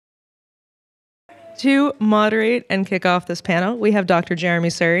To moderate and kick off this panel, we have Dr. Jeremi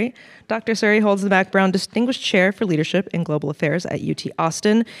Suri. Dr. Suri holds the Mac Brown Distinguished Chair for Leadership in Global Affairs at UT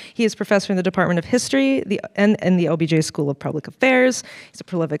Austin. He is professor in the Department of History and in the OBJ School of Public Affairs. He's a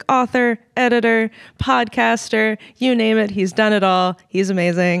prolific author, editor, podcaster, you name it, he's done it all. He's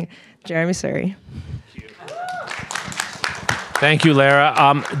amazing. Jeremi Suri. Thank you,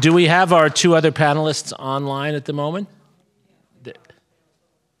 Lara. Do we have our two other panelists online at the moment?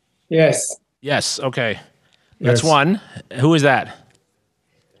 Yes. Yes, okay. That's one. Who is that?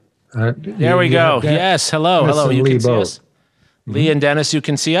 There we go. Yes, hello. Dennis hello. You Lee can see both. us? Lee and Dennis, you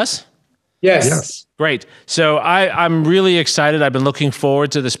can see us? Yes. Great. So I'm really excited. I've been looking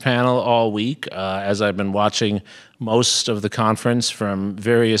forward to this panel all week as I've been watching most of the conference from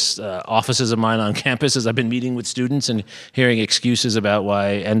various offices of mine on campus as I've been meeting with students and hearing excuses about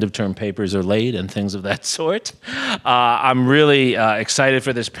why end-of-term papers are late and things of that sort. I'm really excited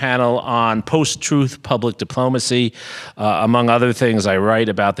for this panel on post-truth public diplomacy. Among other things, I write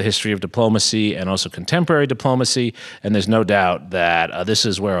about the history of diplomacy and also contemporary diplomacy, and there's no doubt that this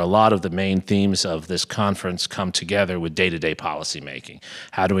is where a lot of the main themes of this conference come together with day-to-day policymaking.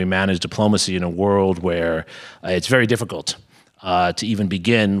 How do we manage diplomacy in a world where it's very difficult to even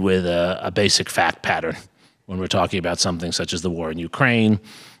begin with a basic fact pattern when we're talking about something such as the war in Ukraine,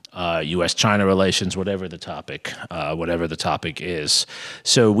 U.S.-China relations, whatever the topic is.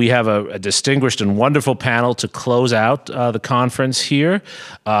 So we have a distinguished and wonderful panel to close out the conference here.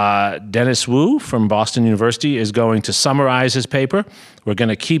 Denis Wu from Boston University is going to summarize his paper. We're going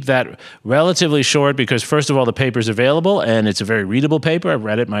to keep that relatively short because, first of all, the paper is available, and it's a very readable paper. I've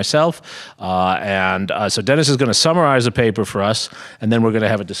read it myself. So Denis is going to summarize the paper for us, and then we're going to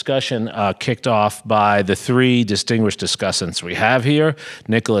have a discussion kicked off by the three distinguished discussants we have here.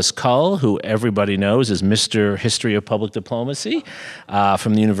 Nicholas Cull, who everybody knows is Mr. History of Public Diplomacy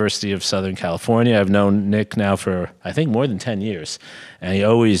from the University of Southern California. I've known Nick now for, I think, more than 10 years. And he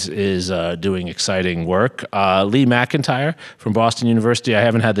always is doing exciting work. Lee McIntyre from Boston University. I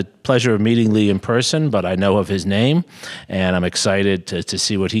haven't had the pleasure of meeting Lee in person, but I know of his name, and I'm excited to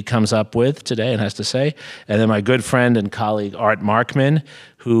see what he comes up with today and has to say. And then my good friend and colleague, Art Markman,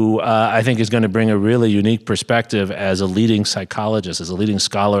 who I think is going to bring a really unique perspective as a leading psychologist, as a leading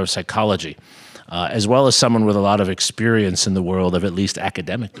scholar of psychology. As well as someone with a lot of experience in the world of at least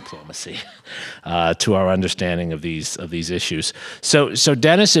academic diplomacy, to our understanding of these issues. So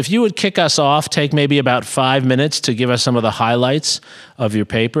Denis, if you would kick us off, take maybe about 5 minutes to give us some of the highlights of your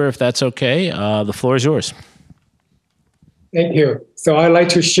paper, if that's okay. The floor is yours. Thank you. So I'd like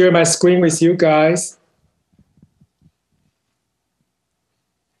to share my screen with you guys.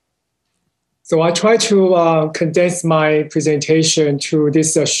 So I try to condense my presentation to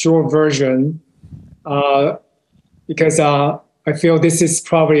this short version. Because I feel this is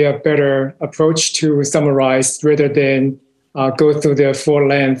probably a better approach to summarize rather than go through the full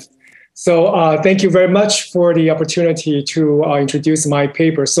length. So thank you very much for the opportunity to introduce my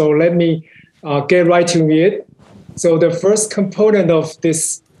paper. So let me get right to it. So the first component of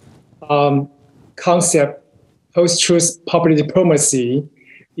this concept, post-truth public diplomacy,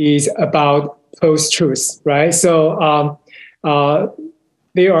 is about post-truth, right? So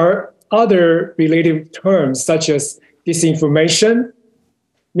there are other related terms such as disinformation,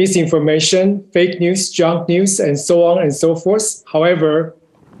 misinformation, fake news, junk news, and so on and so forth. However,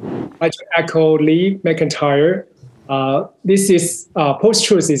 I'd like to echo Lee McIntyre. This is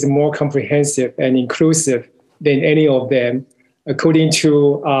post-truth is more comprehensive and inclusive than any of them. According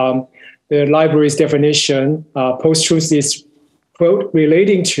to the library's definition, post-truth is, quote,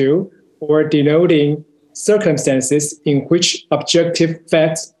 relating to or denoting circumstances in which objective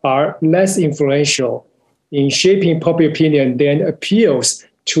facts are less influential in shaping public opinion than appeals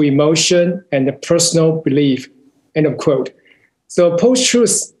to emotion and personal belief, end of quote. So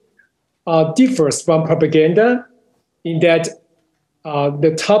post-truth differs from propaganda in that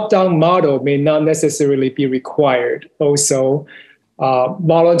the top-down model may not necessarily be required. Also,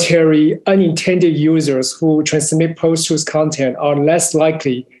 voluntary, unintended users who transmit post-truth content are less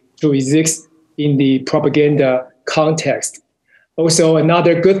likely to exist in the propaganda context. Also,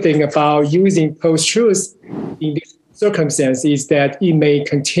 another good thing about using post-truth in this circumstance is that it may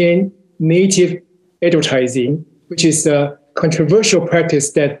contain native advertising, which is a controversial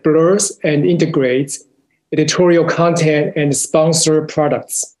practice that blurs and integrates editorial content and sponsored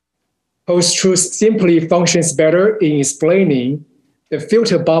products. Post-truth simply functions better in explaining the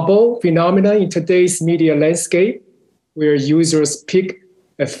filter bubble phenomena in today's media landscape, where users pick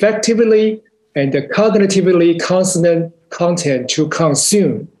effectively and cognitively consonant content to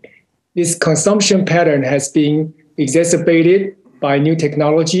consume. This consumption pattern has been exacerbated by new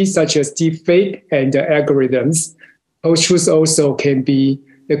technologies such as deepfake and algorithms, post-truth also can be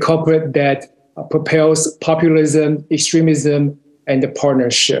the culprit that propels populism, extremism, and the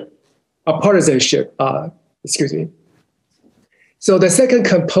partisanship. So the second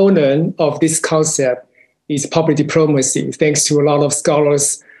component of this concept is public diplomacy. Thanks to a lot of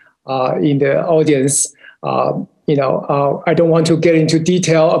scholars in the audience, I don't want to get into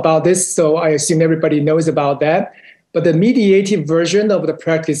detail about this, so I assume everybody knows about that. But the mediated version of the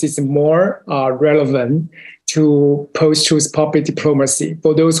practice is more relevant to post-truth public diplomacy.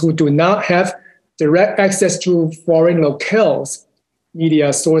 For those who do not have direct access to foreign locales,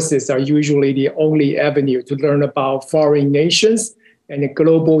 media sources are usually the only avenue to learn about foreign nations and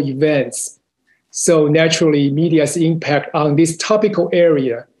global events. So naturally, media's impact on this topical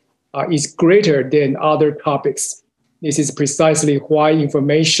area is greater than other topics. This is precisely why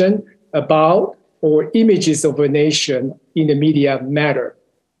information about or images of a nation in the media matter.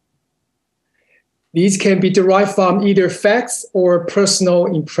 These can be derived from either facts or personal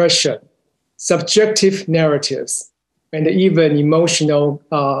impression, subjective narratives, and even emotional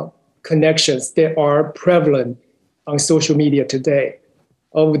connections that are prevalent on social media today.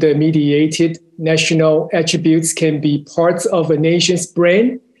 All the mediated national attributes can be parts of a nation's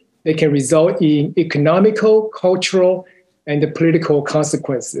brain. They can result in economical, cultural, and political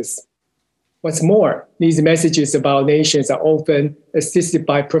consequences. What's more, these messages about nations are often assisted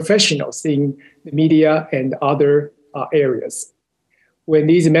by professionals in the media and other areas. When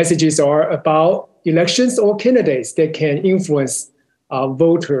these messages are about elections or candidates that can influence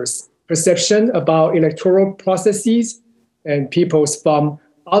voters' perception about electoral processes and people's from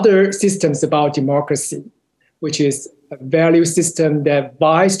other systems about democracy, which is a value system that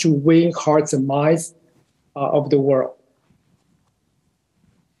vies to win hearts and minds of the world.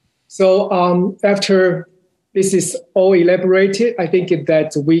 So after this is all elaborated, I think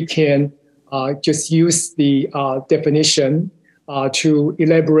that we can just use the definition to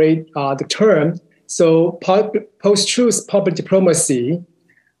elaborate the term. So post-truth public diplomacy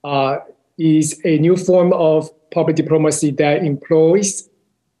is a new form of public diplomacy that employs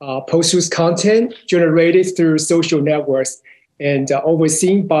post-truth content generated through social networks and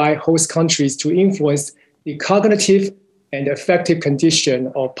overseen by host countries to influence the cognitive and effective condition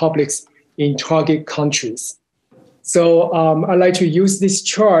of publics in target countries. So I'd like to use this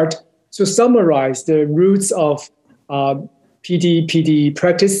chart to summarize the roots of PD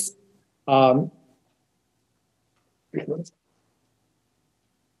practice.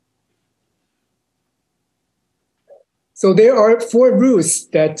 So there are 4 routes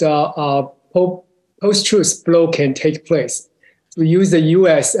that post-truth flow can take place. We use the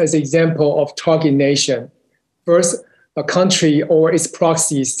US as an example of target nation. First, a country or its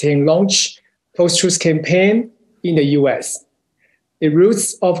proxies can launch post-truth campaign in the US. The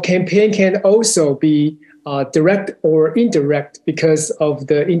routes of campaign can also be direct or indirect because of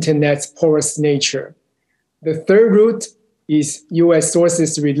the internet's porous nature. The third route is US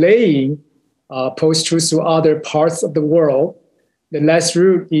sources relaying post-truth to other parts of the world. The last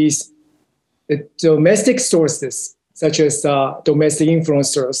route is the domestic sources, such as domestic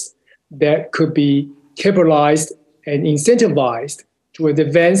influencers, that could be capitalized and incentivized to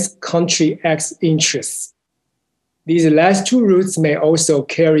advance country X interests. These last 2 routes may also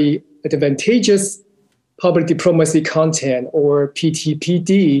carry advantageous public diplomacy content or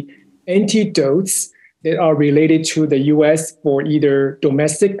PTPD antidotes that are related to the US for either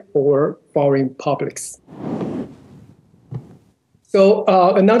domestic or foreign publics. So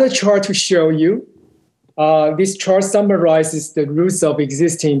another chart to show you. This chart summarizes the roots of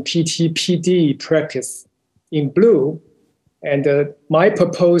existing PTPD practice in blue, and my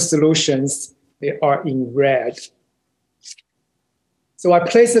proposed solutions, they are in red. So I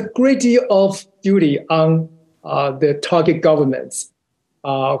place a great deal of duty on the target governments,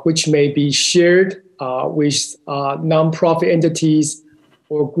 which may be shared with nonprofit entities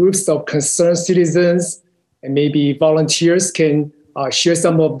or groups of concerned citizens, and maybe volunteers can share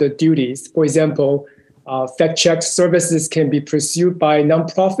some of the duties. For example, fact-check services can be pursued by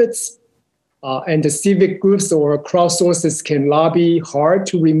nonprofits, and the civic groups or crowdsources can lobby hard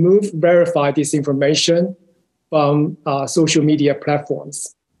to verify disinformation from social media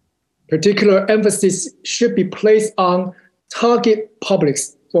platforms. Particular emphasis should be placed on target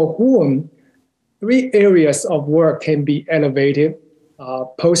publics for whom 3 areas of work can be elevated.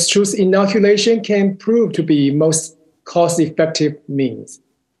 Post-truth inoculation can prove to be most cost-effective means.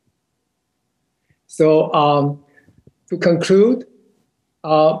 So to conclude,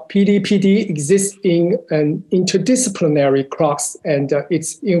 PDPD exists in an interdisciplinary crux, and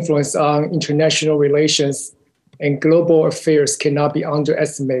its influence on international relations and global affairs cannot be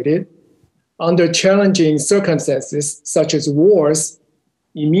underestimated. Under challenging circumstances, such as wars,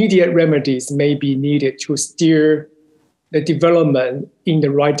 immediate remedies may be needed to steer the development in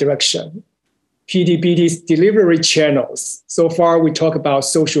the right direction. PDPD's delivery channels. So far, we talk about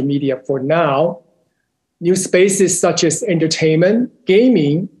social media for now. New spaces such as entertainment,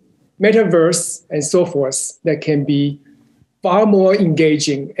 gaming, metaverse, and so forth that can be far more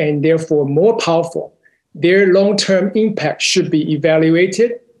engaging and therefore more powerful. Their long-term impact should be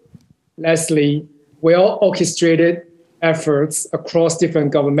evaluated. Lastly, well-orchestrated efforts across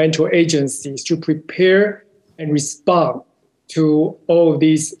different governmental agencies to prepare and respond to all of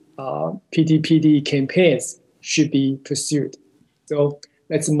these PDPD campaigns should be pursued. So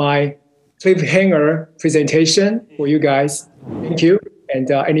that's my cliffhanger presentation for you guys. Thank you.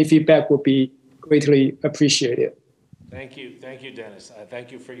 And any feedback would be greatly appreciated. Thank you, Dennis.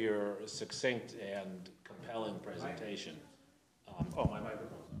 Thank you for your succinct and compelling presentation.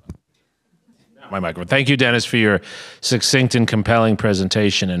 My microphone. Thank you, Dennis, for your succinct and compelling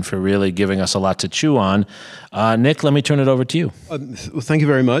presentation and for really giving us a lot to chew on. Nick, let me turn it over to you. Well, thank you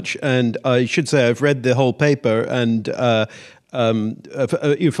very much. And I should say I've read the whole paper, and I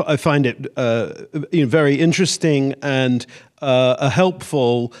find it very interesting and a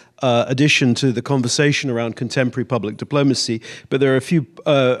helpful addition to the conversation around contemporary public diplomacy. But there are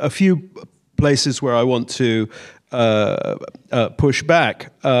a few places where I want to push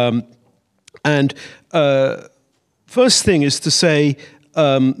back. And first thing is to say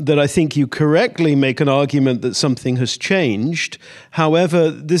that I think you correctly make an argument that something has changed.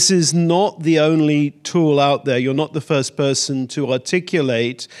 However, this is not the only tool out there. You're not the first person to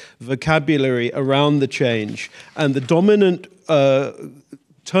articulate vocabulary around the change. And the dominant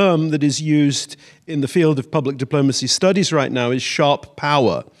term that is used in the field of public diplomacy studies right now is sharp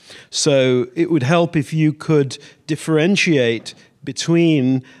power. So it would help if you could differentiate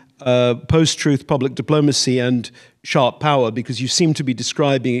between post-truth public diplomacy and sharp power, because you seem to be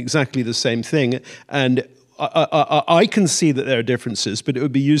describing exactly the same thing. And I can see that there are differences, but it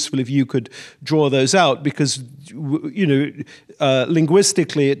would be useful if you could draw those out, because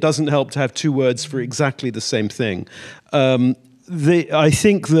linguistically it doesn't help to have two words for exactly the same thing. I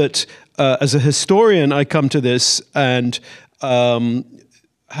think that as a historian, I come to this and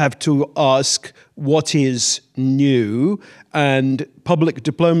have to ask what is new. And public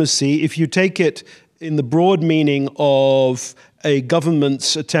diplomacy, if you take it in the broad meaning of a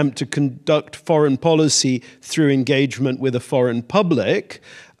government's attempt to conduct foreign policy through engagement with a foreign public,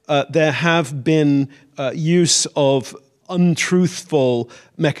 there have been use of untruthful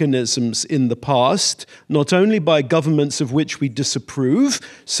mechanisms in the past, not only by governments of which we disapprove,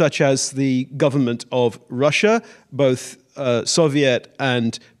 such as the government of Russia, both Soviet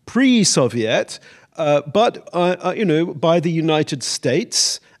and pre-Soviet, but by the United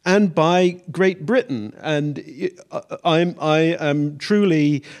States and by Great Britain. And I am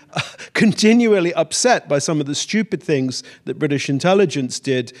truly continually upset by some of the stupid things that British intelligence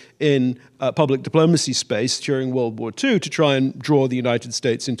did in public diplomacy space during World War II to try and draw the United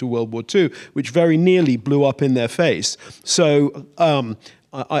States into World War II, which very nearly blew up in their face. So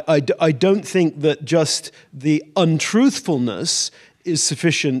I don't think that just the untruthfulness is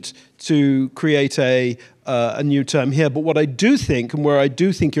sufficient to create a new term here. But what I do think, and where I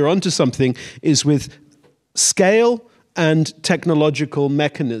do think you're onto something, is with scale and technological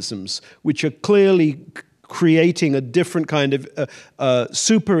mechanisms, which are clearly creating a different kind of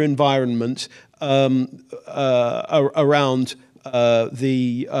super environment around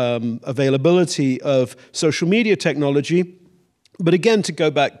the availability of social media technology. But again, to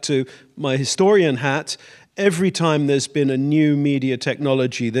go back to my historian hat, every time there's been a new media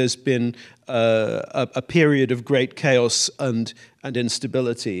technology, there's been a period of great chaos and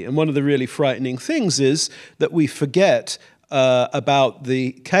instability. And one of the really frightening things is that we forget about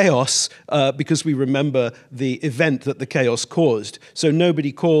the chaos because we remember the event that the chaos caused. So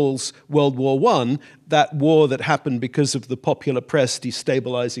nobody calls World War I that war that happened because of the popular press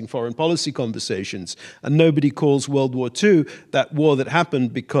destabilizing foreign policy conversations. And nobody calls World War II that war that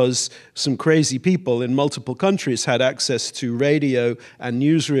happened because some crazy people in multiple countries had access to radio and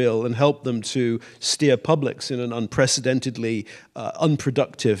newsreel and helped them to steer publics in an unprecedentedly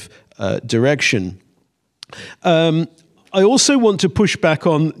unproductive direction. I also want to push back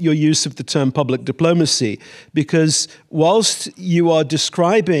on your use of the term public diplomacy, because whilst you are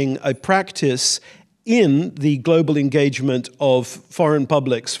describing a practice in the global engagement of foreign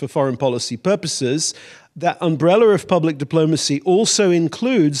publics for foreign policy purposes, that umbrella of public diplomacy also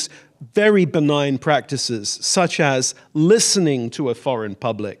includes very benign practices, such as listening to a foreign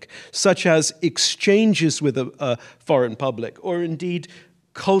public, such as exchanges with a foreign public, or indeed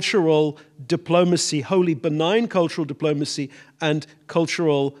cultural diplomacy, wholly benign cultural diplomacy, and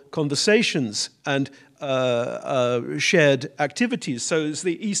cultural conversations and shared activities. So it's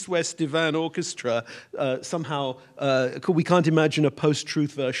the East-West Divan Orchestra. Somehow, we can't imagine a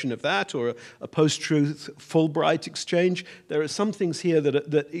post-truth version of that, or a post-truth Fulbright exchange. There are some things here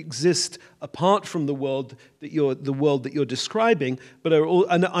that exist apart from the world that you're describing, but are all,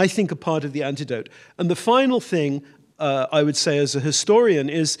 and I think, a part of the antidote. And the final thing I would say as a historian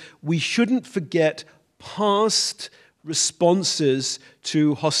is we shouldn't forget past responses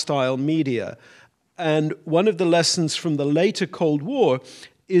to hostile media. And one of the lessons from the later Cold War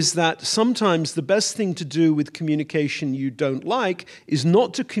is that sometimes the best thing to do with communication you don't like is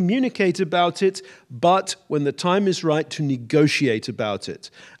not to communicate about it, but when the time is right, to negotiate about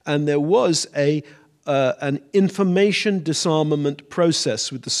it. And there was an information disarmament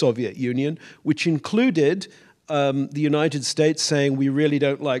process with the Soviet Union, which included the United States saying, we really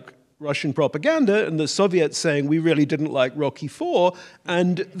don't like Russian propaganda, and the Soviets saying we really didn't like Rocky IV,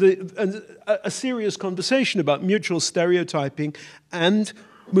 and a serious conversation about mutual stereotyping, and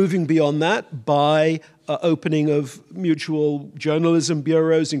moving beyond that by opening of mutual journalism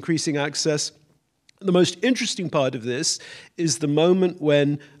bureaus, increasing access. The most interesting part of this is the moment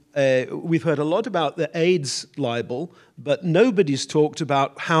when we've heard a lot about the AIDS libel, but nobody's talked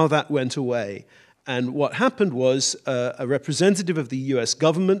about how that went away. And what happened was a representative of the US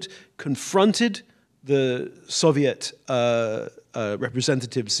government confronted the Soviet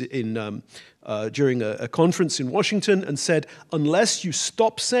representatives during a conference in Washington and said, unless you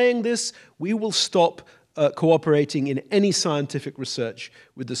stop saying this, we will stop cooperating in any scientific research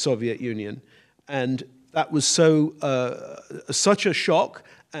with the Soviet Union. And that was such a shock,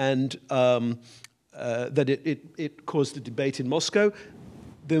 and that it caused a debate in Moscow.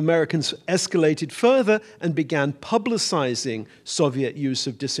 The Americans escalated further and began publicizing Soviet use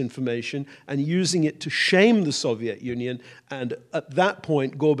of disinformation and using it to shame the Soviet Union. And at that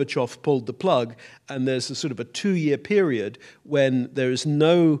point, Gorbachev pulled the plug, and there's a sort of a 2-year period when there is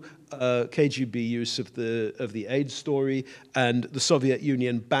no KGB use of the AIDS story, and the Soviet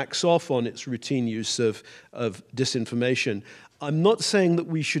Union backs off on its routine use of disinformation. I'm not saying that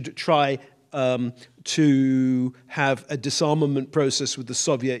we should try to have a disarmament process with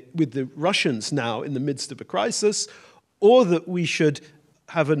the Russians now in the midst of a crisis, or that we should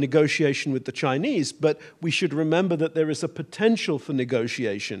have a negotiation with the Chinese, but we should remember that there is a potential for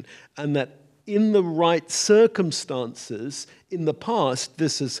negotiation, and that in the right circumstances, in the past,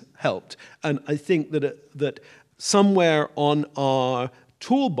 this has helped. And I think that somewhere on our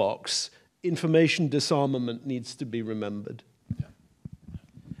toolbox, information disarmament needs to be remembered.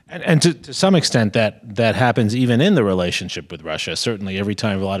 And to some extent, that happens even in the relationship with Russia. Certainly, every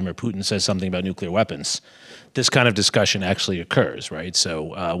time Vladimir Putin says something about nuclear weapons, this kind of discussion actually occurs, right?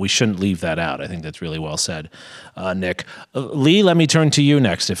 So we shouldn't leave that out. I think that's really well said, Nick. Lee, let me turn to you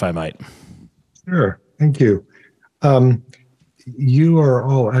next, if I might. Sure. Thank you. You are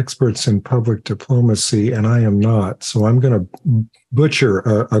all experts in public diplomacy, and I am not. So I'm going to butcher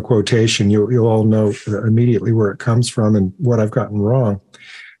a quotation. You'll all know immediately where it comes from and what I've gotten wrong.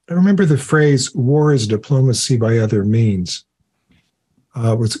 I remember the phrase, war is diplomacy by other means.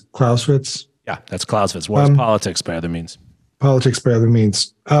 Was it Clausewitz? Yeah, that's Clausewitz. War is politics by other means. Politics by other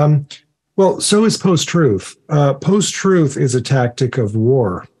means. Well, so is post-truth. Post-truth is a tactic of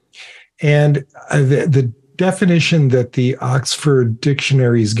war. And the definition that the Oxford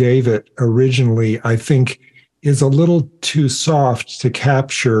dictionaries gave it originally, I think, is a little too soft to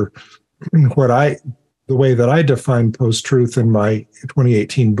capture the way that I define post-truth in my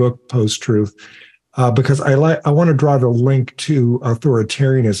 2018 book, Post-Truth, because I want to draw the link to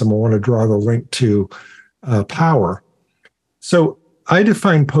authoritarianism. I want to draw the link to power. So I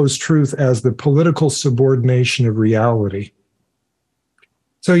define post-truth as the political subordination of reality.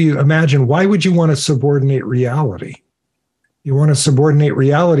 So you imagine, why would you want to subordinate reality? You want to subordinate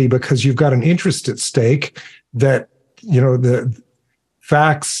reality because you've got an interest at stake that, the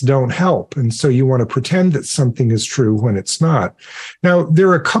facts don't help. And so you want to pretend that something is true when it's not. Now, there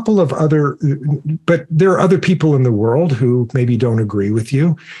are a couple of but there are other people in the world who maybe don't agree with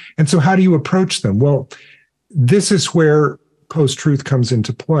you. And so how do you approach them? Well, this is where post-truth comes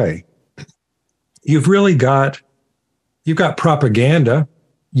into play. You've got propaganda.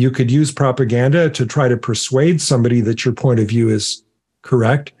 You could use propaganda to try to persuade somebody that your point of view is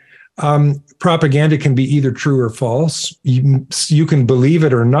correct. Propaganda can be either true or false. You can believe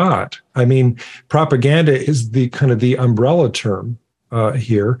it or not. I mean, propaganda is the kind of the umbrella term.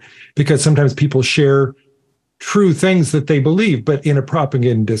 here, because sometimes people share true things that they believe, but in a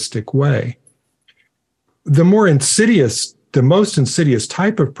propagandistic way. The most insidious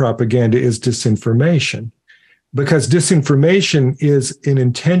type of propaganda is disinformation, because disinformation is an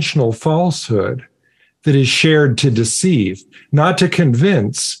intentional falsehood that is shared to deceive, not to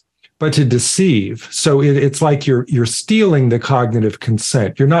convince, but to deceive. So it's like you're stealing the cognitive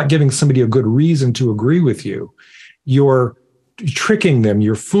consent. You're not giving somebody a good reason to agree with you. You're tricking them,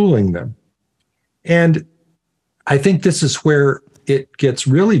 you're fooling them. And I think this is where it gets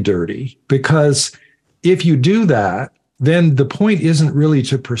really dirty, because if you do that, then the point isn't really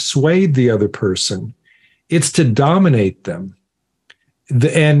to persuade the other person, it's to dominate them.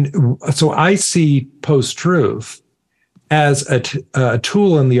 And so I see post-truth as a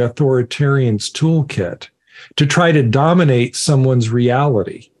tool in the authoritarian's toolkit to try to dominate someone's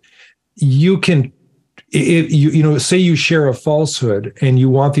reality. You can, say you share a falsehood and you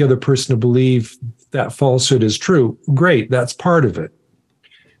want the other person to believe that falsehood is true. Great, that's part of it.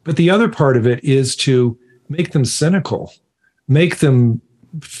 But the other part of it is to make them cynical, make them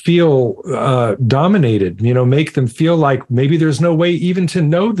feel dominated, make them feel like maybe there's no way even to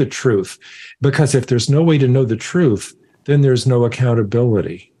know the truth. Because if there's no way to know the truth, then there's no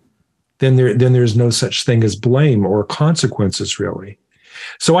accountability. Then there's no such thing as blame or consequences, really.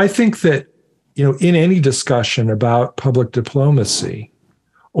 So I think that, in any discussion about public diplomacy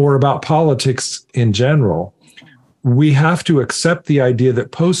or about politics in general, we have to accept the idea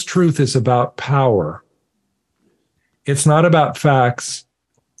that post-truth is about power. It's not about facts.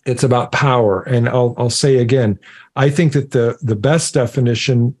 It's about power. And I'll say again, I think that the best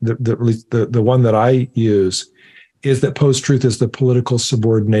definition, the one that I use, is that post-truth is the political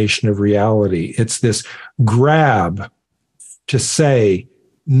subordination of reality. It's this grab to say,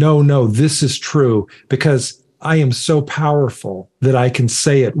 no, this is true because I am so powerful that I can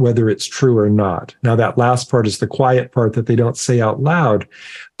say it whether it's true or not. Now, that last part is the quiet part that they don't say out loud.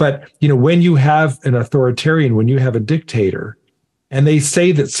 But, when you have an authoritarian, when you have a dictator, and they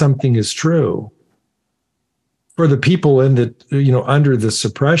say that something is true, for the people in the, under the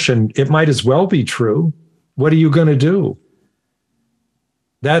suppression, it might as well be true. What are you going to do?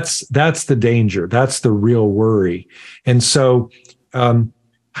 That's the danger. That's the real worry. And so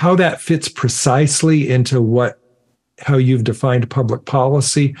how that fits precisely into how you've defined public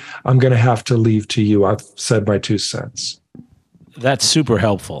policy, I'm going to have to leave to you. I've said my 2 cents. That's super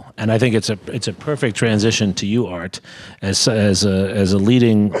helpful, and I think it's a perfect transition to you, Art, as a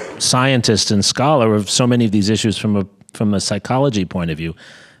leading scientist and scholar of so many of these issues from a psychology point of view.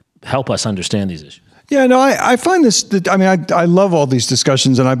 Help us understand these issues. Yeah, no, I find this, I love all these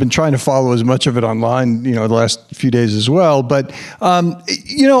discussions, and I've been trying to follow as much of it online, the last few days as well. But,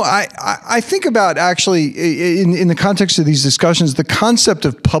 I think about actually, in the context of these discussions, the concept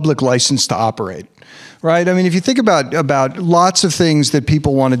of public license to operate. Right? I mean, if you think about lots of things that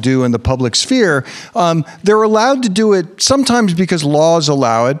people want to do in the public sphere, they're allowed to do it sometimes because laws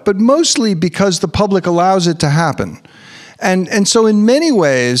allow it, but mostly because the public allows it to happen. And so in many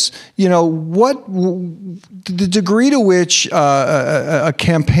ways, the degree to which a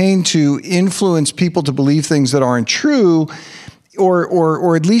campaign to influence people to believe things that aren't true,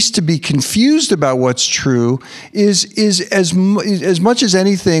 or at least to be confused about what's true, is as much as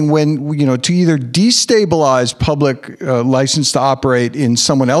anything when, to either destabilize public license to operate in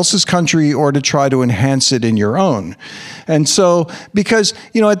someone else's country or to try to enhance it in your own. And so, because,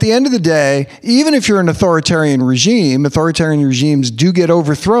 at the end of the day, even if you're an authoritarian regimes do get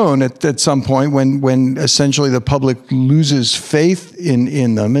overthrown at some point when essentially the public loses faith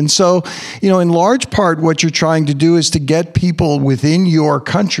in them. And so, in large part, what you're trying to do is to get people within your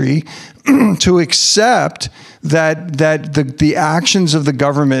country to accept that the actions of the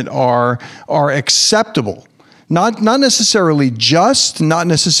government are acceptable. Not necessarily just, not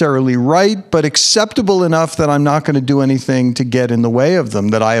necessarily right, but acceptable enough that I'm not going to do anything to get in the way of them,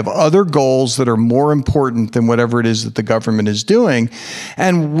 that I have other goals that are more important than whatever it is that the government is doing.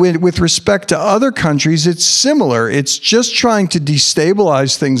 And with respect to other countries, it's similar. It's just trying to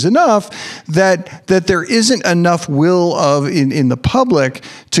destabilize things enough that there isn't enough will in the public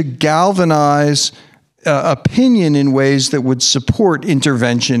to galvanize opinion in ways that would support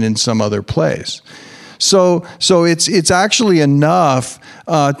intervention in some other place. So it's actually enough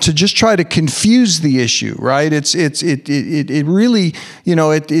to just try to confuse the issue, right? It really,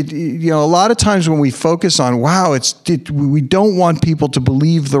 a lot of times when we focus on, we don't want people to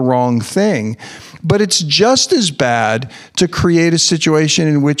believe the wrong thing, but it's just as bad to create a situation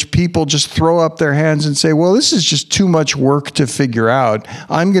in which people just throw up their hands and say, well, this is just too much work to figure out.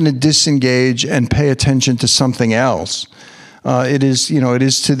 I'm going to disengage and pay attention to something else. It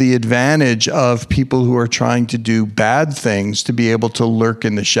is to the advantage of people who are trying to do bad things to be able to lurk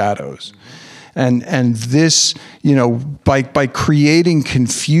in the shadows. And this, by creating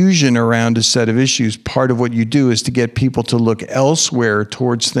confusion around a set of issues, part of what you do is to get people to look elsewhere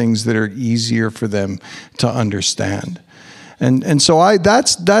towards things that are easier for them to understand. And so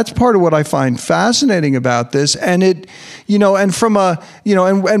that's part of what I find fascinating about this. And it, and from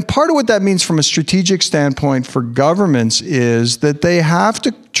and part of what that means from a strategic standpoint for governments is that they have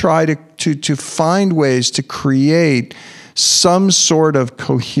to try to find ways to create some sort of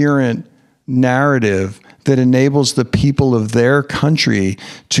coherent narrative that enables the people of their country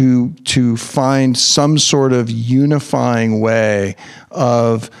to find some sort of unifying way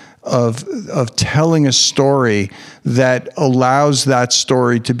of telling a story that allows that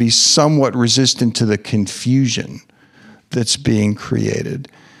story to be somewhat resistant to the confusion that's being created.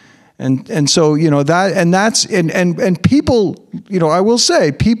 And so, and people, I will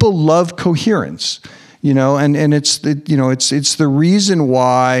say, people love coherence. And it's the reason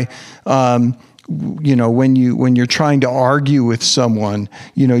why, when you're trying to argue with someone,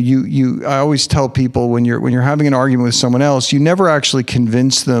 I always tell people when you're having an argument with someone else, you never actually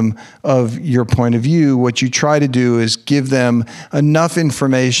convince them of your point of view. What you try to do is give them enough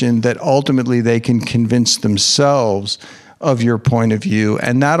information that ultimately they can convince themselves of your point of view.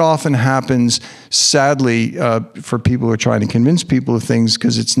 And that often happens, sadly, for people who are trying to convince people of things,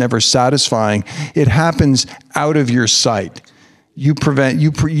 because it's never satisfying. It happens out of your sight. You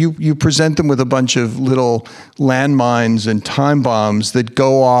present them with a bunch of little landmines and time bombs that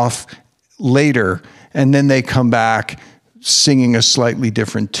go off later, and then they come back singing a slightly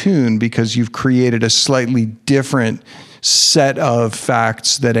different tune because you've created a slightly different set of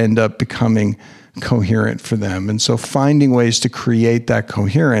facts that end up becoming coherent for them. And so finding ways to create that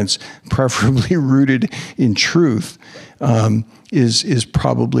coherence, preferably rooted in truth, is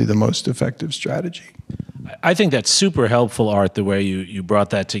probably the most effective strategy. I think that's super helpful, Art, the way you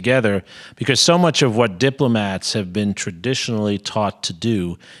brought that together, because so much of what diplomats have been traditionally taught to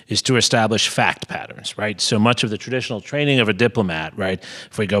do is to establish fact patterns, right? So much of the traditional training of a diplomat, right,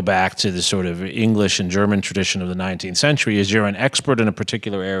 if we go back to the sort of English and German tradition of the 19th century, is you're an expert in a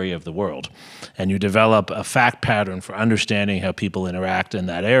particular area of the world, and you develop a fact pattern for understanding how people interact in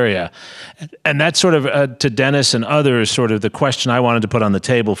that area. And that's sort of, to Denis and others, sort of the question I wanted to put on the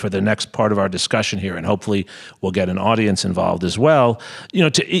table for the next part of our discussion here, and hopefully we'll get an audience involved as well.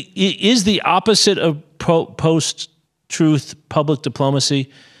 Is the opposite of post-truth public diplomacy,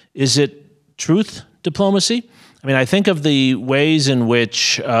 is it truth diplomacy? I mean, I think of the ways in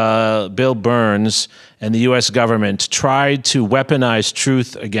which Bill Burns and the U.S. government tried to weaponize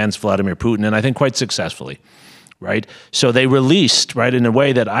truth against Vladimir Putin, and I think quite successfully. Right? So they released, right, in a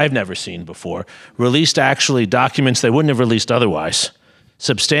way that I've never seen before, released actually documents they wouldn't have released otherwise,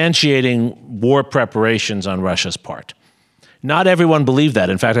 substantiating war preparations on Russia's part. Not everyone believed that.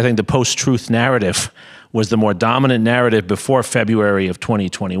 In fact, I think the post-truth narrative was the more dominant narrative before February of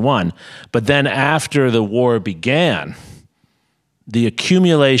 2021. But then after the war began, the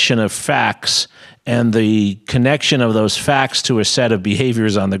accumulation of facts and the connection of those facts to a set of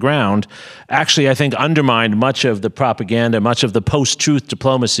behaviors on the ground actually, I think, undermined much of the propaganda, much of the post-truth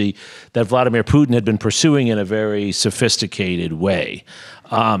diplomacy that Vladimir Putin had been pursuing in a very sophisticated way.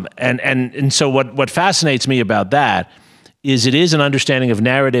 And so what fascinates me about that is it is an understanding of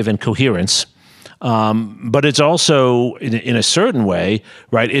narrative and coherence, but it's also, in a certain way,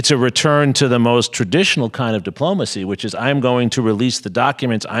 right, it's a return to the most traditional kind of diplomacy, which is I'm going to release the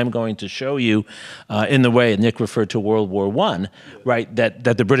documents, I'm going to show you in the way Nick referred to World War I, right, that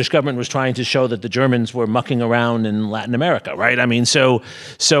the British government was trying to show that the Germans were mucking around in Latin America, right? I mean, so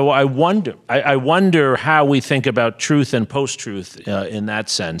I wonder how we think about truth and post-truth in that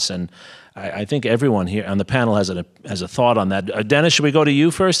sense, and I think everyone here on the panel has a thought on that. Denis, should we go to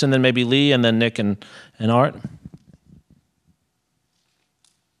you first, and then maybe Lee, and then Nick and Art?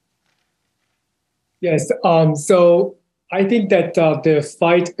 Yes. So I think that the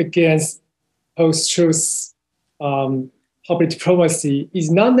fight against post-truth public diplomacy is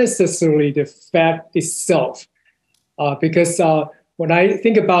not necessarily the fact itself, because when I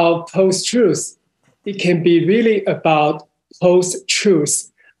think about post-truth, it can be really about post-truth.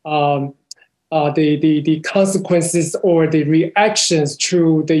 The consequences or the reactions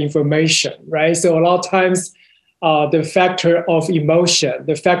to the information, right? So a lot of times, the factor of emotion,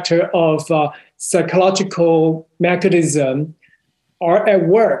 the factor of psychological mechanism are at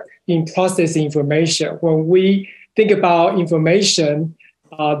work in processing information. When we think about information,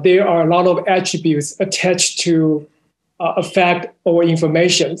 there are a lot of attributes attached to a fact or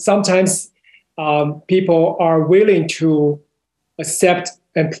information. Sometimes people are willing to accept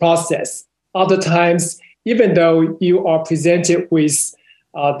and process. Other times, even though you are presented with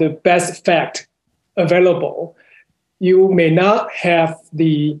the best fact available, you may not have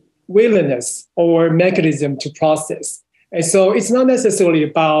the willingness or mechanism to process. And so it's not necessarily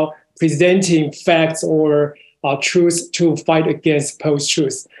about presenting facts or truths to fight against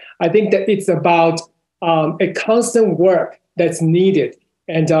post-truth. I think that it's about a constant work that's needed.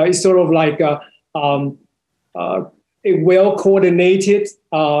 And it's sort of like a well-coordinated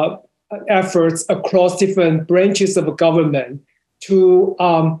efforts across different branches of government to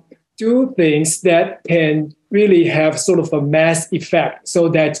do things that can really have sort of a mass effect, so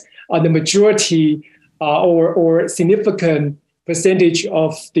that the majority or significant percentage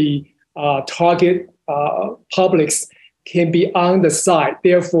of the target publics can be on the side.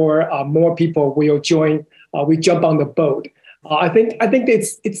 Therefore, more people will join. We jump on the boat. I think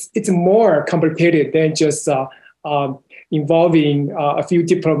it's more complicated than just involving a few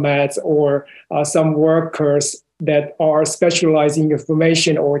diplomats or some workers that are specialized in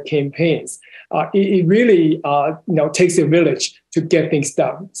information or campaigns. It really takes a village to get things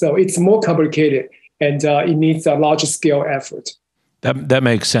done. So it's more complicated, and it needs a larger scale effort. That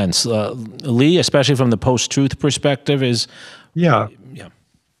makes sense. Lee, especially from the post-truth perspective, is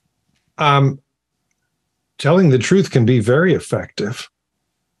telling the truth can be very effective.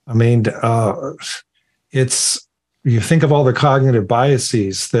 I mean, you think of all the cognitive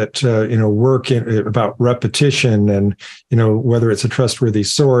biases that work about repetition, and whether it's a trustworthy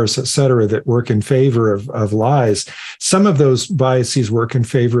source, et cetera, that work in favor of lies. Some of those biases work in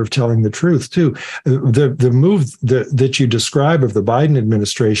favor of telling the truth too. The move that you describe of the Biden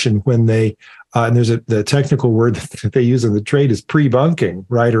administration, when they and there's the technical word that they use in the trade is pre-bunking,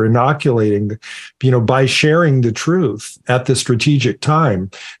 right, or inoculating, by sharing the truth at the strategic time,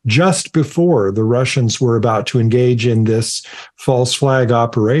 just before the Russians were about to engage in this false flag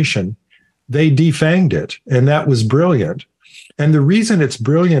operation. They defanged it, and that was brilliant. And the reason it's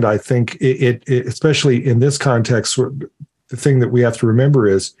brilliant, I think, it especially in this context, the thing that we have to remember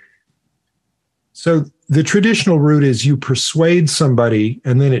is, so the traditional route is you persuade somebody,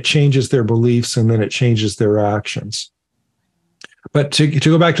 and then it changes their beliefs, and then it changes their actions. But to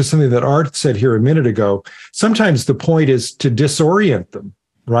go back to something that Art said here a minute ago, sometimes the point is to disorient them,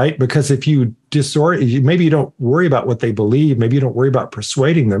 right? Because if you maybe you don't worry about what they believe, maybe you don't worry about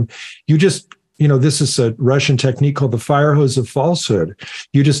persuading them. You just, this is a Russian technique called the fire hose of falsehood.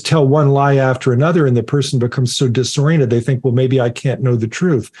 You just tell one lie after another, and the person becomes so disoriented, they think, well, maybe I can't know the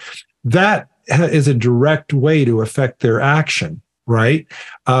truth. That is a direct way to affect their action, right?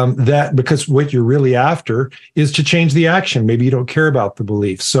 Because what you're really after is to change the action. Maybe you don't care about the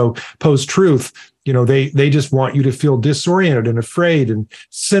belief. So post-truth, they just want you to feel disoriented and afraid and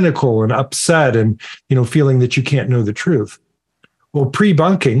cynical and upset and, feeling that you can't know the truth. Well,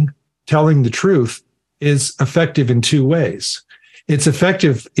 pre-bunking, telling the truth, is effective in two ways. It's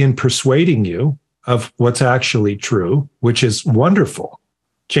effective in persuading you of what's actually true, which is wonderful.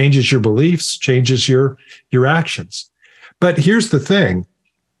 Changes your beliefs, changes your actions. But here's the thing.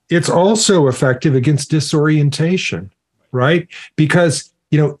 It's also effective against disorientation, right? Because,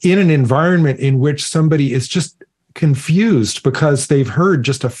 in an environment in which somebody is just confused because they've heard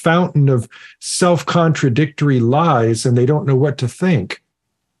just a fountain of self-contradictory lies and they don't know what to think,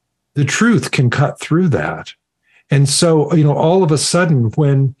 the truth can cut through that. And so, all of a sudden,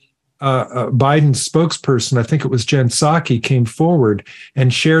 when Biden's spokesperson, I think it was Jen Psaki, came forward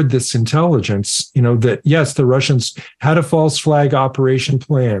and shared this intelligence, that yes, the Russians had a false flag operation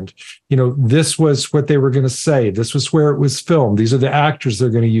planned. This was what they were going to say. This was where it was filmed. These are the actors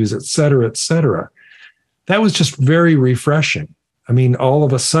they're going to use, et cetera, et cetera. That was just very refreshing. I mean, all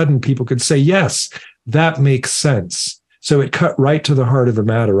of a sudden people could say, yes, that makes sense. So it cut right to the heart of the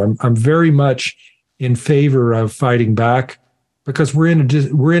matter. I'm very much in favor of fighting back, because we're in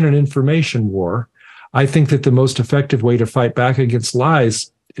an information war. I think that the most effective way to fight back against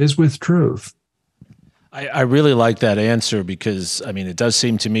lies is with truth. I really like that answer, because it does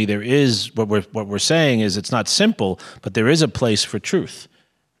seem to me there is what we're saying is it's not simple, but there is a place for truth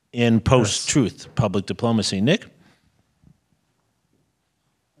in post-truth public diplomacy. Nick?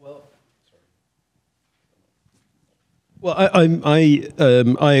 Well,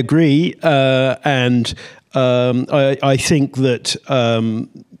 I agree, and I think that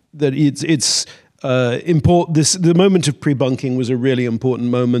that it's important. The moment of pre-bunking was a really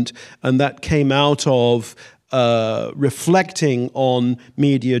important moment, and that came out of reflecting on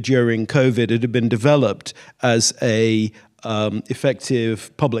media during COVID. It had been developed as a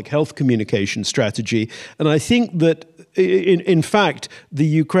effective public health communication strategy, and I think that in fact, the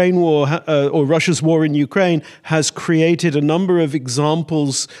Ukraine war or Russia's war in Ukraine has created a number of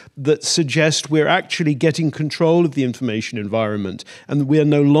examples that suggest we're actually getting control of the information environment. And we are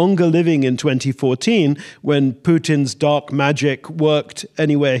no longer living in 2014 when Putin's dark magic worked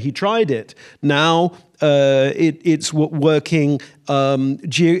anywhere he tried it. Now, it's working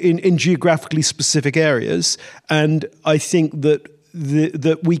in geographically specific areas. And I think that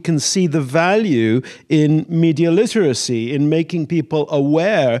that we can see the value in media literacy, in making people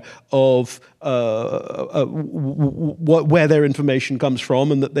aware of where their information comes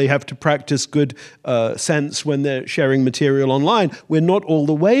from, and that they have to practice good sense when they're sharing material online. We're not all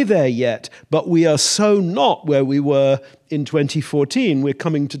the way there yet, but we are so not where we were in 2014. We're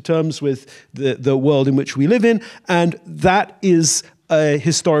coming to terms with the world in which we live in, and that is a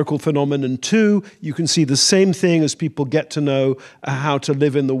historical phenomenon too. You can see the same thing as people get to know how to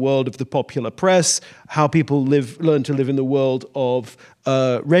live in the world of the popular press, how people learn to live in the world of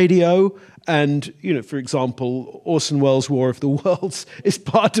radio. And, for example, Orson Welles' War of the Worlds is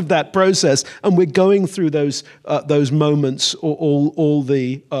part of that process, and we're going through those moments all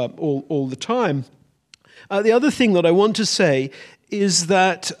the time. The other thing that I want to say is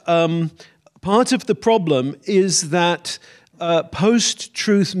that part of the problem is that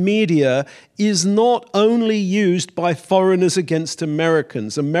post-truth media is not only used by foreigners against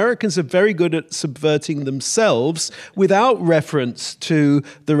Americans. Americans are very good at subverting themselves without reference to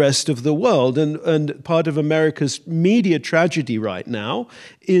the rest of the world. And part of America's media tragedy right now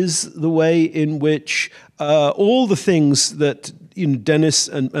is the way in which all the things that Denis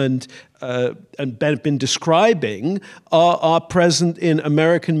and Ben have been describing are present in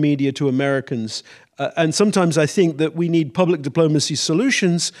American media to Americans. And sometimes I think that we need public diplomacy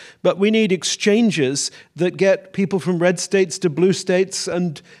solutions, but we need exchanges that get people from red states to blue states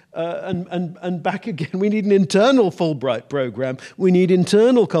and back again. We need an internal Fulbright program. We need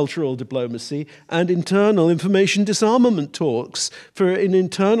internal cultural diplomacy and internal information disarmament talks for an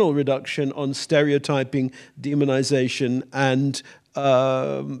internal reduction on stereotyping, demonization, and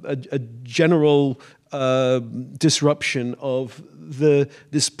a general disruption of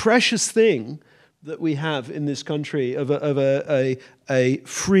this precious thing that we have in this country of a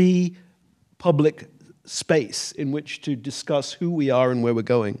free public space in which to discuss who we are and where we're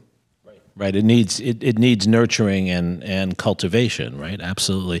going. Right. It needs nurturing and cultivation. Right.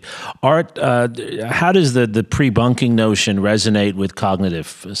 Absolutely. Art, how does the pre-bunking notion resonate with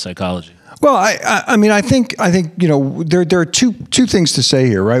cognitive psychology? Well, I mean, I think there are two things to say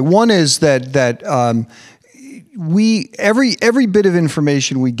here. Right. One is that every bit of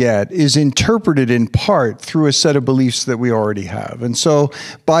information we get is interpreted in part through a set of beliefs that we already have. And so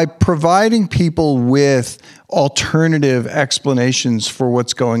by providing people with alternative explanations for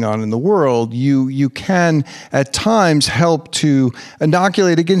what's going on in the world, you can at times help to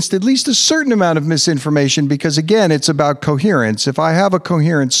inoculate against at least a certain amount of misinformation, because again, it's about coherence. If I have a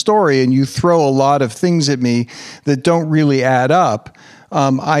coherent story and you throw a lot of things at me that don't really add up,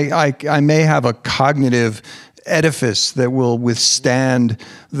 I may have a cognitive edifice that will withstand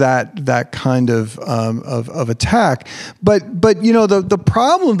that kind of attack. But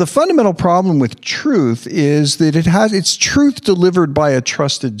the fundamental problem with truth is that it's truth delivered by a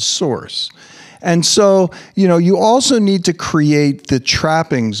trusted source. And so, you also need to create the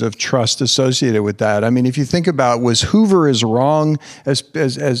trappings of trust associated with that. I mean, if you think about, was Hoover as wrong as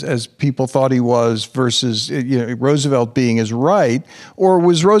people thought he was versus Roosevelt being as right, or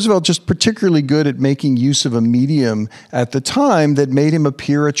was Roosevelt just particularly good at making use of a medium at the time that made him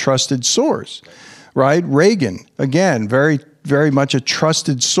appear a trusted source, right? Reagan, again, very much a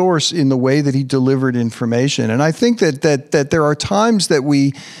trusted source in the way that he delivered information. And I think that there are times that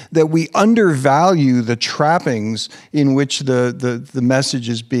we undervalue the trappings in which the message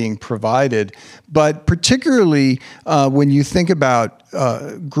is being provided. But particularly when you think about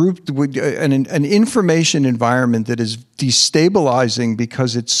an information environment that is destabilizing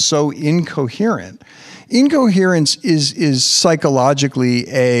because it's so incoherent. Incoherence is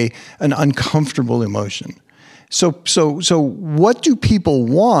psychologically an uncomfortable emotion. So what do people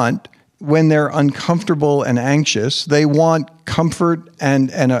want when they're uncomfortable and anxious? They want comfort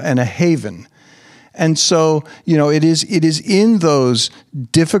and a haven. And so, it is in those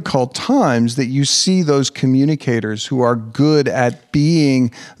difficult times that you see those communicators who are good at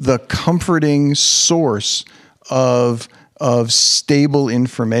being the comforting source of stable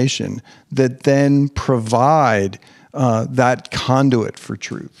information that then provide that conduit for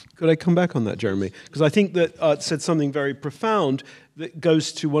truth. Could I come back on that, Jeremy? Because I think that Art said something very profound that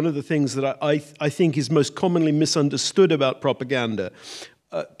goes to one of the things that I think is most commonly misunderstood about propaganda.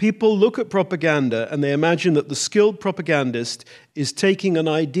 people look at propaganda and they imagine that the skilled propagandist is taking an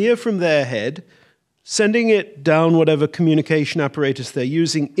idea from their head, sending it down whatever communication apparatus they're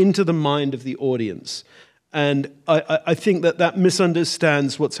using into the mind of the audience. And I think that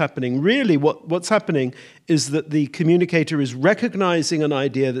misunderstands what's happening. Really, what's happening is that the communicator is recognizing an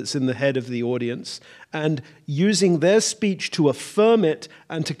idea that's in the head of the audience and using their speech to affirm it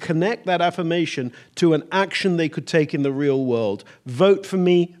and to connect that affirmation to an action they could take in the real world. Vote for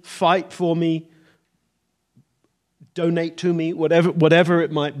me, fight for me, donate to me, whatever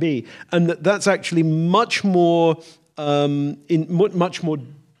it might be. And that's actually much more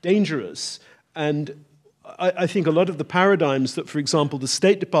dangerous. And I think a lot of the paradigms that, for example, the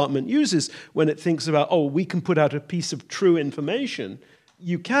State Department uses when it thinks about, oh, we can put out a piece of true information,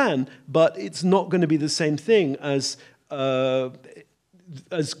 you can, but it's not going to be the same thing as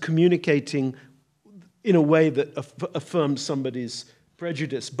communicating in a way that affirms somebody's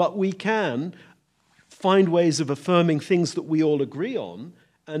prejudice. But we can find ways of affirming things that we all agree on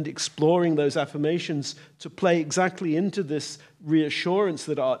and exploring those affirmations to play exactly into this reassurance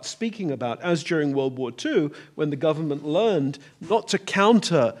that Art's speaking about, as during World War II, when the government learned not to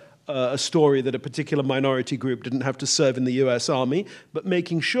counter a story that a particular minority group didn't have to serve in the US Army, but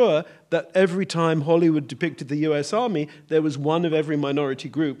making sure that every time Hollywood depicted the US Army, there was one of every minority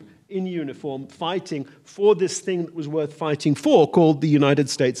group in uniform fighting for this thing that was worth fighting for, called the United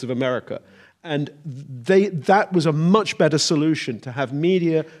States of America. And that was a much better solution, to have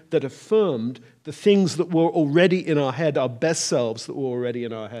media that affirmed the things that were already in our head, our best selves that were already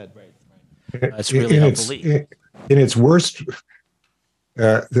in our head. Right. That's really helpful. In its worst,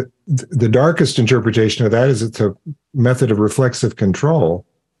 the darkest interpretation of that is it's a method of reflexive control,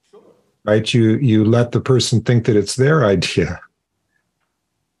 right? You let the person think that it's their idea.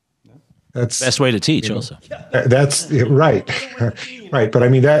 That's best way to teach, also. That's right, right. But I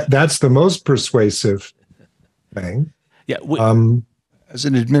mean that's the most persuasive thing. Yeah. As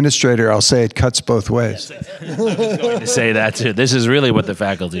an administrator, I'll say it cuts both ways. I was going to say that too. This is really what the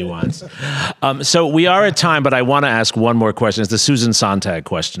faculty wants. So we are at time, but I want to ask one more question. It's the Susan Sontag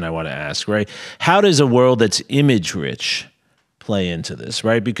question I want to ask, right? How does a world that's image-rich play into this,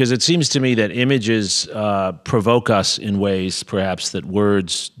 right? Because it seems to me that images provoke us in ways perhaps that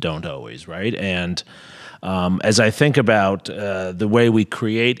words don't always, right? And as I think about the way we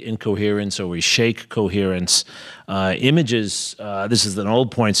create incoherence or we shake coherence, images, this is an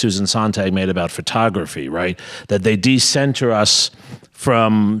old point Susan Sontag made about photography, right? That they decenter us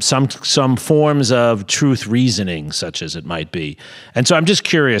from some forms of truth reasoning, such as it might be. And so I'm just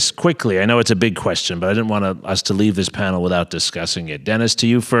curious, quickly, I know it's a big question, but I didn't want us to leave this panel without discussing it. Denis, to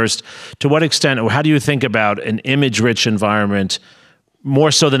you first, to what extent, or how do you think about an image-rich environment more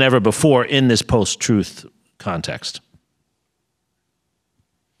so than ever before in this post-truth context?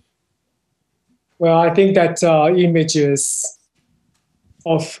 Well, I think that images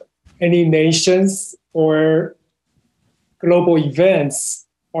of any nations or global events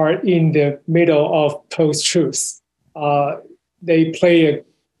are in the middle of post-truth. They play a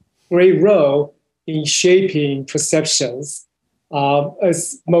great role in shaping perceptions.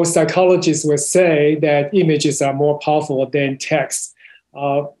 As most psychologists would say, that images are more powerful than text.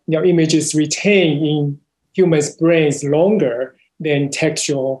 Images retain in humans' brains longer than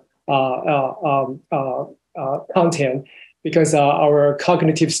textual content, because our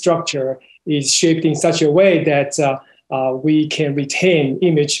cognitive structure is shaped in such a way that we can retain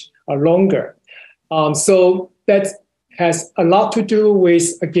image longer. So that has a lot to do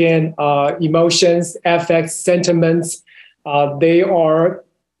with, again, emotions, affects, sentiments. They are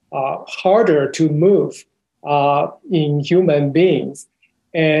harder to move in human beings.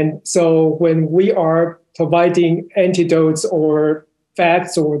 And so when we are providing antidotes or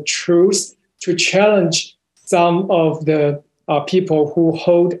facts or truths to challenge some of the people who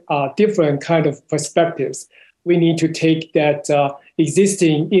hold different kind of perspectives, we need to take that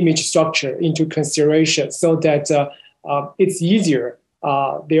existing image structure into consideration, so that it's easier,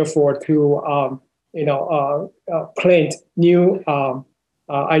 therefore, to plant new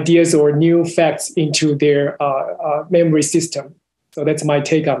ideas or new facts into their memory system. So that's my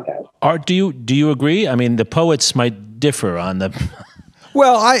take on that. Art, do you agree? I mean, the poets might differ on the.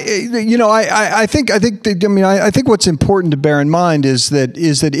 Well, I think what's important to bear in mind is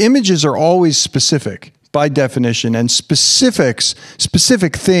that images are always specific by definition, and specific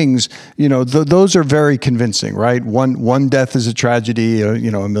things, those are very convincing, right? One death is a tragedy,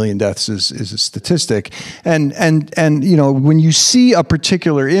 a million deaths is a statistic. And when you see a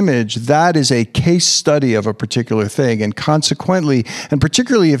particular image, that is a case study of a particular thing. And consequently, and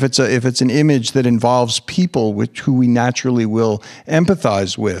particularly if it's an image that involves people who we naturally will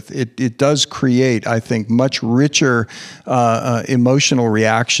empathize with, it does create, I think, much richer emotional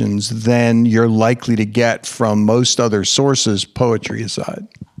reactions than you're likely to get from most other sources, poetry aside.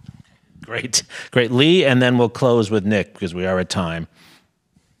 Great. Lee, and then we'll close with Nick because we are at time.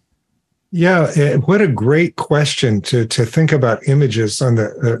 Yeah, what a great question to think about images on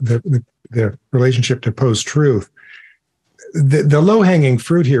the relationship to post-truth. The low-hanging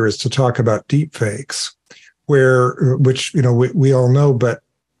fruit here is to talk about deep fakes, which we all know, but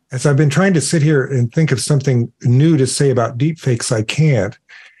as I've been trying to sit here and think of something new to say about deep fakes, I can't,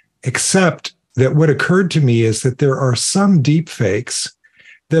 except that what occurred to me is that there are some deep fakes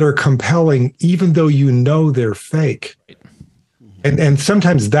that are compelling, even though you know they're fake. And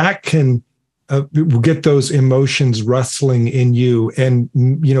sometimes that can get those emotions rustling in you and,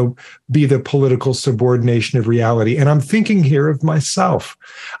 be the political subordination of reality. And I'm thinking here of myself.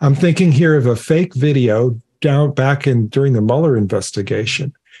 I'm thinking here of a fake video during the Mueller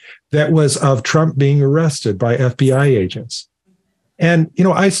investigation that was of Trump being arrested by FBI agents. And,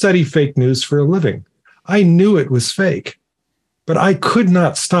 I study fake news for a living. I knew it was fake, but I could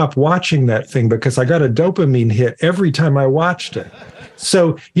not stop watching that thing because I got a dopamine hit every time I watched it.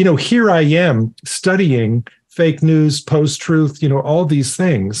 So, here I am studying fake news, post-truth, all these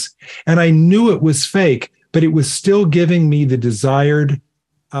things. And I knew it was fake, but it was still giving me the desired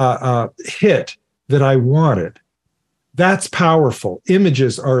hit that I wanted. That's powerful.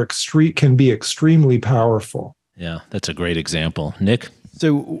 Images can be extremely powerful. Yeah, that's a great example. Nick?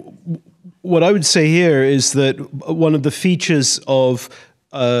 So what I would say here is that one of the features of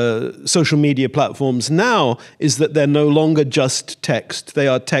social media platforms now is that they're no longer just text. They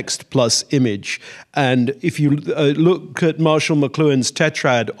are text plus image. And if you look at Marshall McLuhan's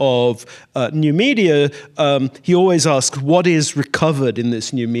tetrad of new media, he always asks, what is recovered in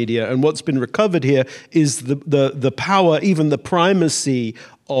this new media? And what's been recovered here is the power, even the primacy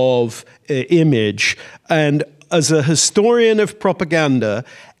of image. And as a historian of propaganda,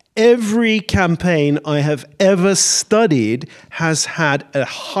 every campaign I have ever studied has had a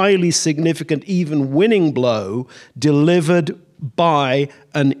highly significant, even winning blow delivered by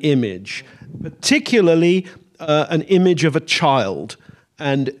an image, particularly an image of a child.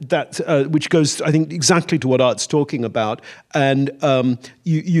 And that, which goes, I think, exactly to what Art's talking about. And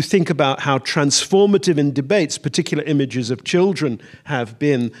you think about how transformative in debates particular images of children have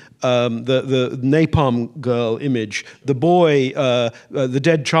been. The napalm girl image, the boy, the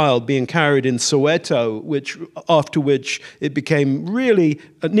dead child being carried in Soweto, after which it became really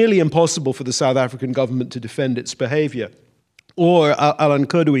nearly impossible for the South African government to defend its behavior. Or Alan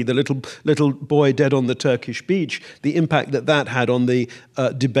Kurdi, the little boy dead on the Turkish beach, the impact that had on the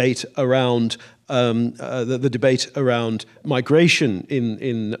debate around the debate around migration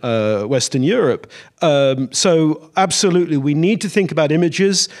in Western Europe. So absolutely, we need to think about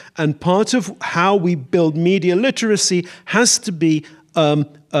images, and part of how we build media literacy has to be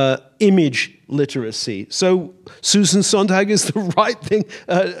image literacy. So Susan Sontag is the right thing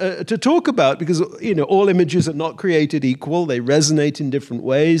to talk about because, all images are not created equal. They resonate in different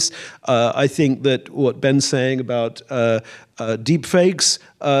ways. I think that what Ben's saying about deep fakes,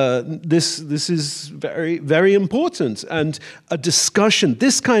 this is very, very important. And a discussion,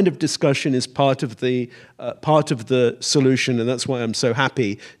 this kind of discussion is part of the solution, and that's why I'm so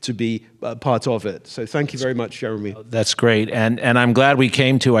happy to be part of it. So thank you very much, Jeremy. That's great. And I'm glad we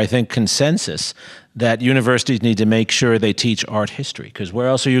came to, I think, consensus that universities need to make sure they teach art history, because where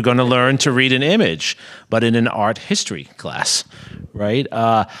else are you going to learn to read an image but in an art history class, right?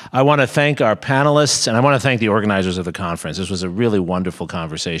 I want to thank our panelists, and I want to thank the organizers of the conference. This was a really wonderful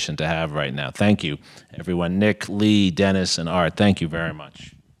conversation to have right now. Thank you, everyone. Nick, Lee, Denis, and Art, thank you very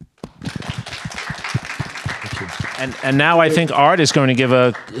much. And now I think Art is going to give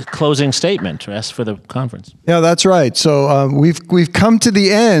a closing statement for the conference. Yeah, that's right. So we've come to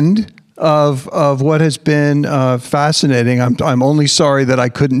the end of what has been fascinating. I'm only sorry that I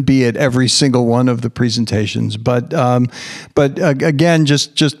couldn't be at every single one of the presentations, but again,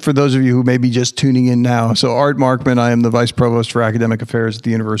 just for those of you who may be just tuning in now, so Art Markman, I am the Vice Provost for Academic Affairs at the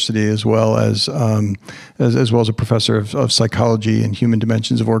university, as well as a professor of psychology and human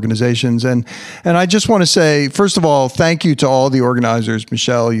dimensions of organizations, and I just want to say, first of all, thank you to all the organizers.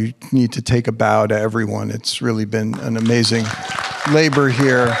 Michelle, you need to take a bow to everyone. It's really been an amazing labor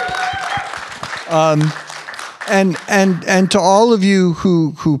here. And to all of you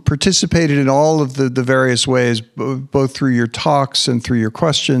who participated in all of the various ways, both through your talks and through your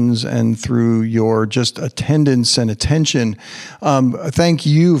questions and through your just attendance and attention, thank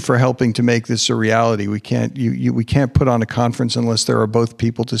you for helping to make this a reality. We can't put on a conference unless there are both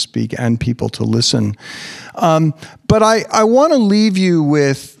people to speak and people to listen. But I want to leave you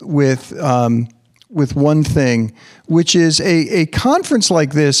with one thing, which is a conference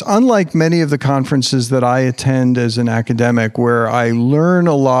like this, unlike many of the conferences that I attend as an academic, where I learn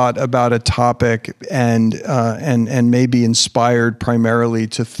a lot about a topic and may be inspired primarily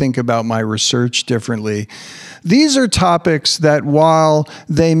to think about my research differently. These are topics that, while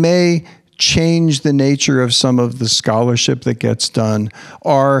they may change the nature of some of the scholarship that gets done,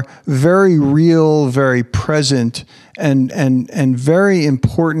 are very real, very present, and very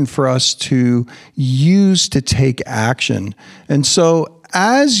important for us to use to take action. And so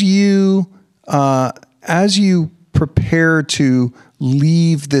as you prepare to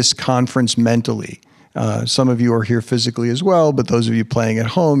leave this conference mentally, some of you are here physically as well, but those of you playing at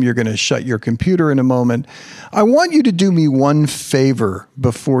home, you're going to shut your computer in a moment. I want you to do me one favor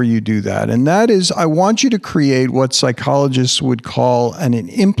before you do that, and that is I want you to create what psychologists would call an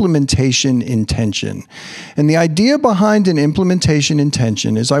implementation intention. And the idea behind an implementation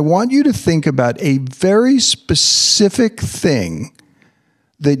intention is I want you to think about a very specific thing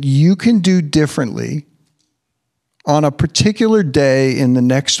that you can do differently on a particular day in the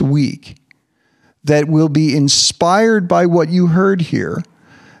next week that will be inspired by what you heard here,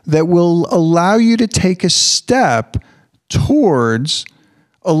 that will allow you to take a step towards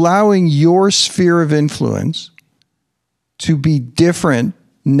allowing your sphere of influence to be different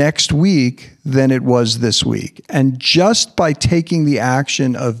next week than it was this week. And just by taking the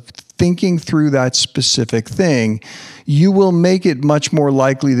action of thinking through that specific thing, you will make it much more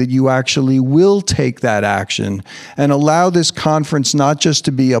likely that you actually will take that action and allow this conference not just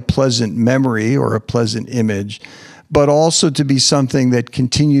to be a pleasant memory or a pleasant image, but also to be something that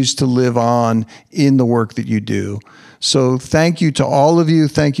continues to live on in the work that you do. So thank you to all of you.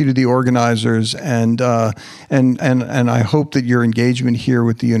 Thank you to the organizers, and I hope that your engagement here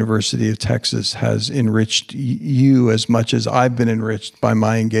with the University of Texas has enriched you as much as I've been enriched by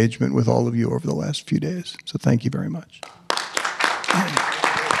my engagement with all of you over the last few days. So thank you very much.